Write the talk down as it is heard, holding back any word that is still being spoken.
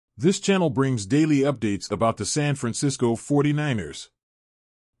This channel brings daily updates about the San Francisco 49ers.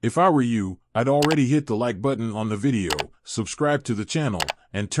 If I were you, I'd already hit the like button on the video, subscribe to the channel,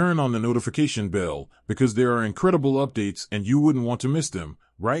 and turn on the notification bell, because there are incredible updates and you wouldn't want to miss them,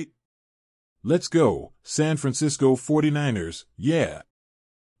 right? Let's go, San Francisco 49ers, yeah!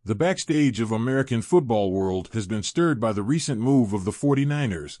 The backstage of American football world has been stirred by the recent move of the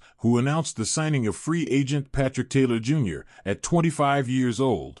 49ers, who announced the signing of free agent Patrick Taylor Jr. at 25 years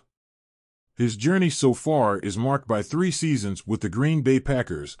old. His journey so far is marked by 3 seasons with the Green Bay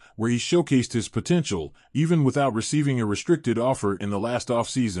Packers, where he showcased his potential, even without receiving a restricted offer in the last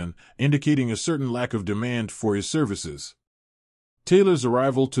offseason, indicating a certain lack of demand for his services. Taylor's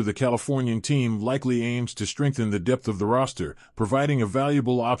arrival to the Californian team likely aims to strengthen the depth of the roster, providing a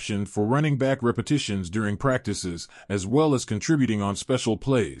valuable option for running back repetitions during practices, as well as contributing on special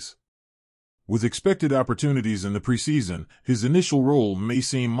plays. With expected opportunities in the preseason, his initial role may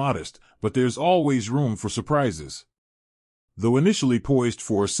seem modest, but there's always room for surprises. Though initially poised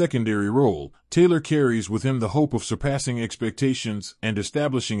for a secondary role, Taylor carries with him the hope of surpassing expectations and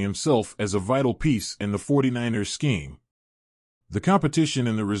establishing himself as a vital piece in the 49ers scheme. The competition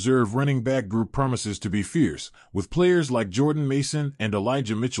in the reserve running back group promises to be fierce, with players like Jordan Mason and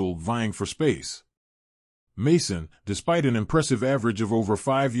Elijah Mitchell vying for space. Mason, despite an impressive average of over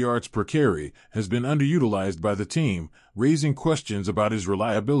 5 yards per carry, has been underutilized by the team, raising questions about his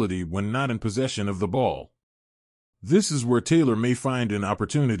reliability when not in possession of the ball. This is where Taylor may find an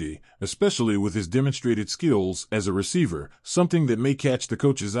opportunity, especially with his demonstrated skills as a receiver, something that may catch the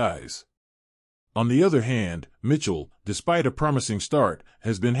coach's eyes. On the other hand, Mitchell, despite a promising start,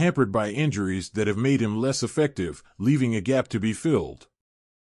 has been hampered by injuries that have made him less effective, leaving a gap to be filled.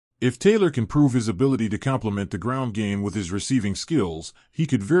 If Taylor can prove his ability to complement the ground game with his receiving skills, he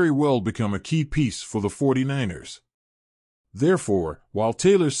could very well become a key piece for the 49ers. Therefore, while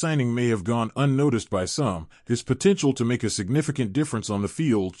Taylor's signing may have gone unnoticed by some, his potential to make a significant difference on the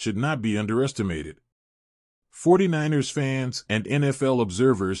field should not be underestimated. 49ers fans and NFL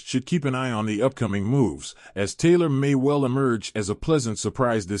observers should keep an eye on the upcoming moves, as Taylor may well emerge as a pleasant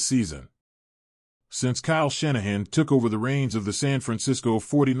surprise this season. Since Kyle Shanahan took over the reins of the San Francisco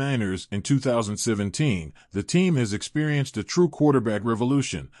 49ers in 2017, the team has experienced a true quarterback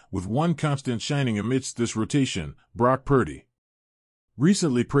revolution, with one constant shining amidst this rotation, Brock Purdy.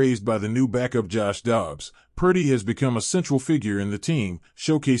 Recently praised by the new backup Josh Dobbs, Purdy has become a central figure in the team,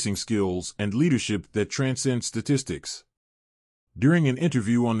 showcasing skills and leadership that transcend statistics. During an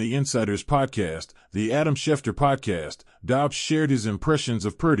interview on the Insiders podcast, the Adam Schefter podcast, Dobbs shared his impressions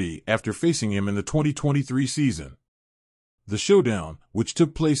of Purdy after facing him in the 2023 season. The showdown, which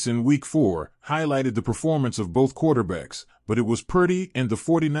took place in Week 4, highlighted the performance of both quarterbacks, but it was Purdy and the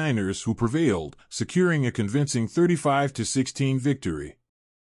 49ers who prevailed, securing a convincing 35-16 victory.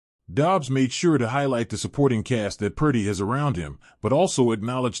 Dobbs made sure to highlight the supporting cast that Purdy has around him, but also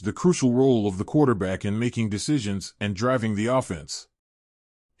acknowledged the crucial role of the quarterback in making decisions and driving the offense.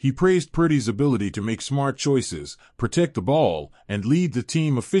 He praised Purdy's ability to make smart choices, protect the ball, and lead the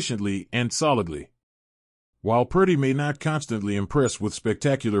team efficiently and solidly. While Purdy may not constantly impress with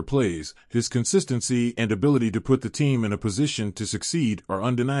spectacular plays, his consistency and ability to put the team in a position to succeed are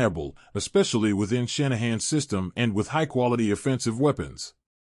undeniable, especially within Shanahan's system and with high-quality offensive weapons.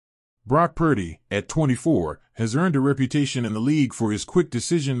 Brock Purdy, at 24, has earned a reputation in the league for his quick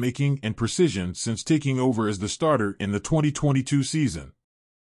decision-making and precision since taking over as the starter in the 2022 season.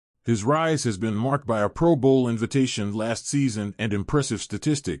 His rise has been marked by a Pro Bowl invitation last season and impressive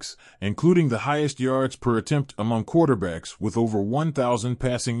statistics, including the highest yards per attempt among quarterbacks with over 1,000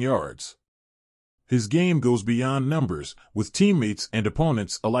 passing yards. His game goes beyond numbers, with teammates and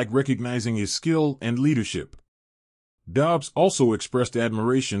opponents alike recognizing his skill and leadership. Dobbs also expressed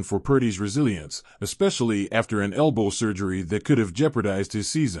admiration for Purdy's resilience, especially after an elbow surgery that could have jeopardized his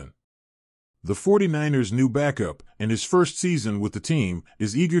season. The 49ers' new backup, in his first season with the team,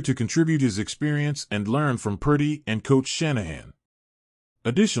 is eager to contribute his experience and learn from Purdy and Coach Shanahan.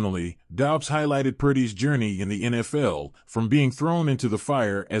 Additionally, Dobbs highlighted Purdy's journey in the NFL, from being thrown into the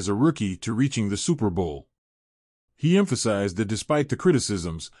fire as a rookie to reaching the Super Bowl. He emphasized that despite the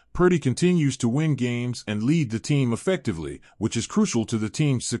criticisms, Purdy continues to win games and lead the team effectively, which is crucial to the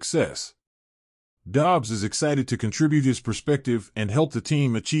team's success. Dobbs is excited to contribute his perspective and help the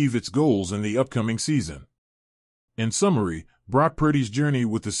team achieve its goals in the upcoming season. In summary, Brock Purdy's journey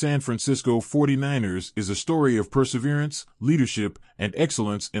with the San Francisco 49ers is a story of perseverance, leadership, and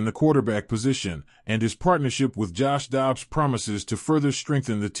excellence in the quarterback position, and his partnership with Josh Dobbs promises to further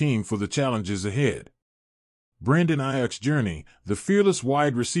strengthen the team for the challenges ahead. Brandon Ayuk's journey, the fearless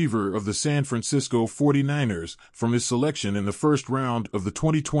wide receiver of the San Francisco 49ers, from his selection in the first round of the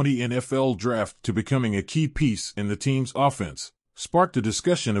 2020 NFL Draft to becoming a key piece in the team's offense, sparked a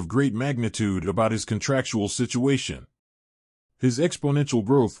discussion of great magnitude about his contractual situation. His exponential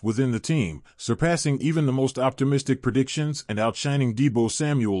growth within the team, surpassing even the most optimistic predictions and outshining Deebo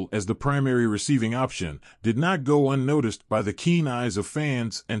Samuel as the primary receiving option, did not go unnoticed by the keen eyes of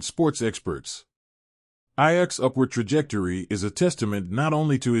fans and sports experts. Ayuk's upward trajectory is a testament not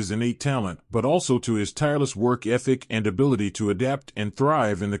only to his innate talent but also to his tireless work ethic and ability to adapt and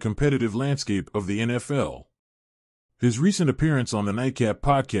thrive in the competitive landscape of the NFL. His recent appearance on the Nightcap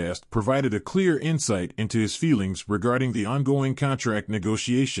podcast provided a clear insight into his feelings regarding the ongoing contract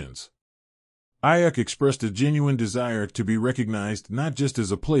negotiations. Ayuk expressed a genuine desire to be recognized not just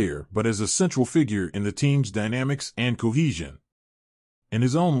as a player but as a central figure in the team's dynamics and cohesion. In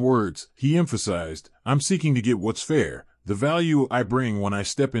his own words, he emphasized, "I'm seeking to get what's fair, the value I bring when I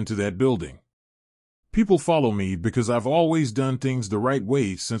step into that building. People follow me because I've always done things the right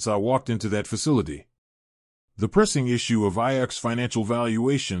way since I walked into that facility." The pressing issue of Ayuk's financial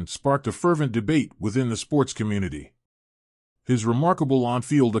valuation sparked a fervent debate within the sports community. His remarkable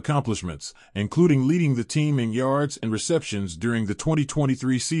on-field accomplishments, including leading the team in yards and receptions during the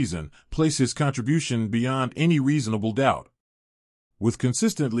 2023 season, place his contribution beyond any reasonable doubt. With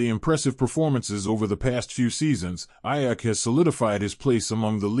consistently impressive performances over the past few seasons, Ayuk has solidified his place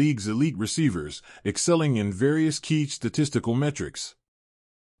among the league's elite receivers, excelling in various key statistical metrics.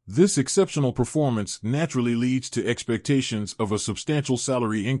 This exceptional performance naturally leads to expectations of a substantial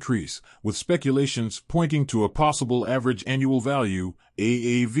salary increase, with speculations pointing to a possible average annual value,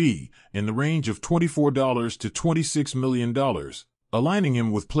 AAV, in the range of $24 to $26 million, aligning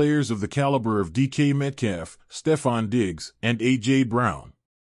him with players of the caliber of DK Metcalf, Stephon Diggs, and A.J. Brown.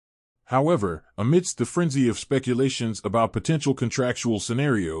 However, amidst the frenzy of speculations about potential contractual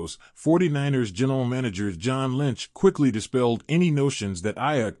scenarios, 49ers general manager John Lynch quickly dispelled any notions that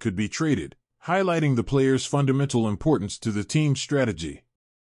Ayuk could be traded, highlighting the player's fundamental importance to the team's strategy.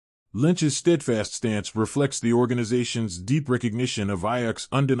 Lynch's steadfast stance reflects the organization's deep recognition of Ayuk's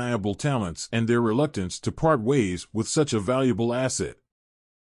undeniable talents and their reluctance to part ways with such a valuable asset.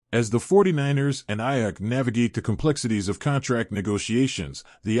 As the 49ers and Ayuk navigate the complexities of contract negotiations,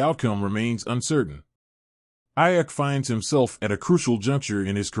 the outcome remains uncertain. Ayuk finds himself at a crucial juncture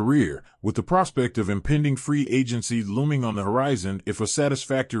in his career, with the prospect of impending free agency looming on the horizon if a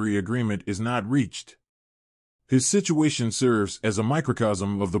satisfactory agreement is not reached. His situation serves as a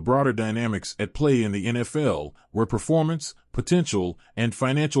microcosm of the broader dynamics at play in the NFL, where performance, potential, and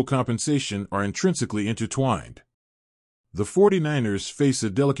financial compensation are intrinsically intertwined. The 49ers face a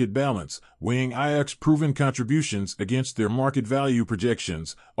delicate balance, weighing Ayuk's proven contributions against their market value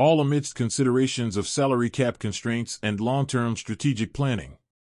projections, all amidst considerations of salary cap constraints and long-term strategic planning.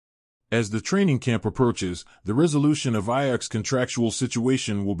 As the training camp approaches, the resolution of Ayuk's contractual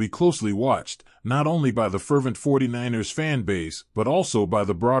situation will be closely watched, not only by the fervent 49ers fan base, but also by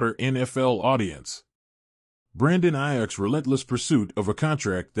the broader NFL audience. Brandon Ayuk's relentless pursuit of a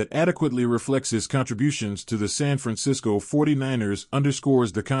contract that adequately reflects his contributions to the San Francisco 49ers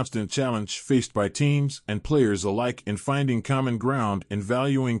underscores the constant challenge faced by teams and players alike in finding common ground and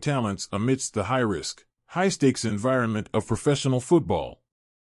valuing talents amidst the high-risk, high-stakes environment of professional football.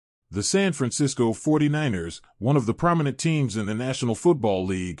 The San Francisco 49ers, one of the prominent teams in the National Football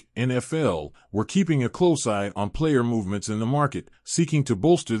League, NFL, were keeping a close eye on player movements in the market, seeking to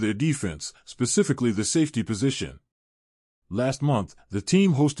bolster their defense, specifically the safety position. Last month, the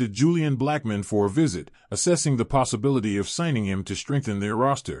team hosted Julian Blackmon for a visit, assessing the possibility of signing him to strengthen their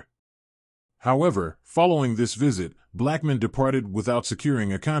roster. However, following this visit, Blackmon departed without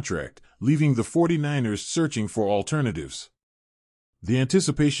securing a contract, leaving the 49ers searching for alternatives. The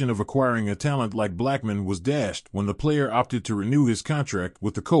anticipation of acquiring a talent like Blackmon was dashed when the player opted to renew his contract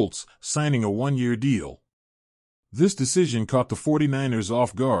with the Colts, signing a one-year deal. This decision caught the 49ers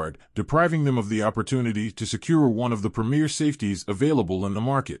off guard, depriving them of the opportunity to secure one of the premier safeties available in the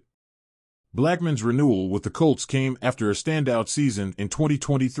market. Blackmon's renewal with the Colts came after a standout season in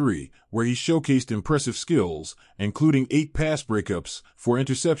 2023, where he showcased impressive skills, including 8 pass breakups, 4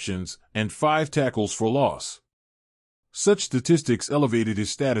 interceptions, and 5 tackles for loss. Such statistics elevated his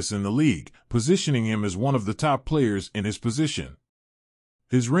status in the league, positioning him as one of the top players in his position.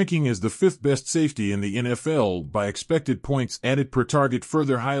 His ranking as the 5th best safety in the NFL by expected points added per target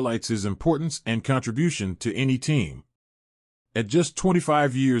further highlights his importance and contribution to any team. At just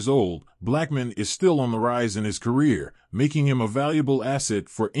 25 years old, Blackmon is still on the rise in his career, making him a valuable asset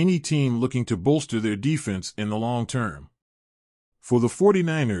for any team looking to bolster their defense in the long term. For the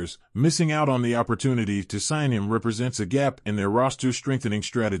 49ers, missing out on the opportunity to sign him represents a gap in their roster strengthening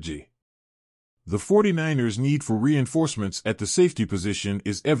strategy. The 49ers' need for reinforcements at the safety position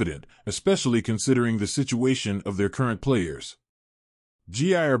is evident, especially considering the situation of their current players.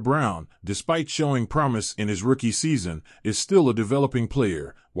 Jair Brown, despite showing promise in his rookie season, is still a developing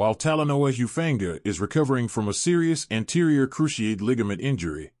player, while Talanoa Hufanga is recovering from a serious anterior cruciate ligament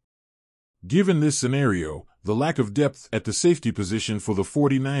injury. Given this scenario, the lack of depth at the safety position for the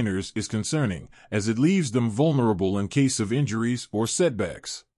 49ers is concerning, as it leaves them vulnerable in case of injuries or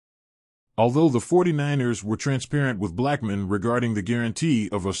setbacks. Although the 49ers were transparent with Blackman regarding the guarantee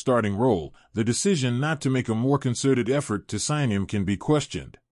of a starting role, the decision not to make a more concerted effort to sign him can be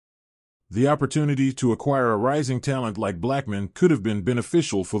questioned. The opportunity to acquire a rising talent like Blackman could have been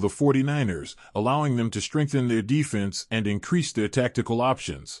beneficial for the 49ers, allowing them to strengthen their defense and increase their tactical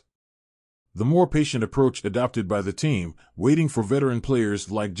options. The more patient approach adopted by the team, waiting for veteran players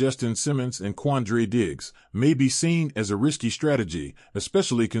like Justin Simmons and Quandre Diggs, may be seen as a risky strategy,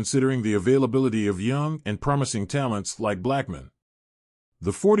 especially considering the availability of young and promising talents like Blackman.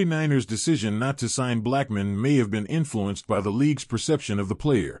 The 49ers' decision not to sign Blackman may have been influenced by the league's perception of the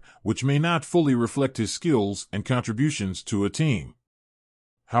player, which may not fully reflect his skills and contributions to a team.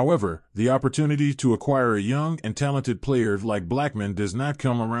 However, the opportunity to acquire a young and talented player like Blackman does not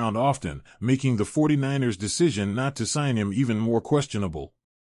come around often, making the 49ers' decision not to sign him even more questionable.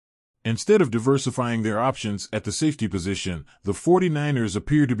 Instead of diversifying their options at the safety position, the 49ers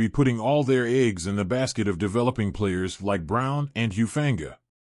appear to be putting all their eggs in the basket of developing players like Brown and Hufanga.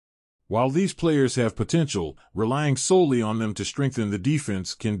 While these players have potential, relying solely on them to strengthen the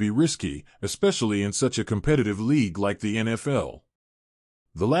defense can be risky, especially in such a competitive league like the NFL.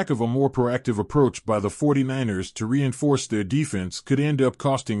 The lack of a more proactive approach by the 49ers to reinforce their defense could end up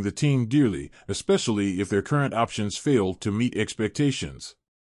costing the team dearly, especially if their current options fail to meet expectations.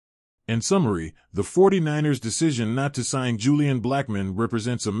 In summary, the 49ers' decision not to sign Julian Blackman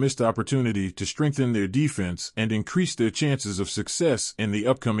represents a missed opportunity to strengthen their defense and increase their chances of success in the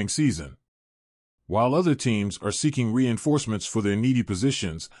upcoming season. While other teams are seeking reinforcements for their needy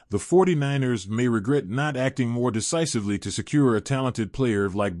positions, the 49ers may regret not acting more decisively to secure a talented player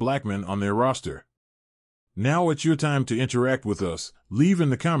like Blackman on their roster. Now it's your time to interact with us. Leave in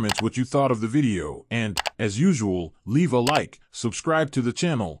the comments what you thought of the video and, as usual, leave a like, subscribe to the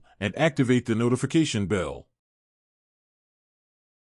channel, and activate the notification bell.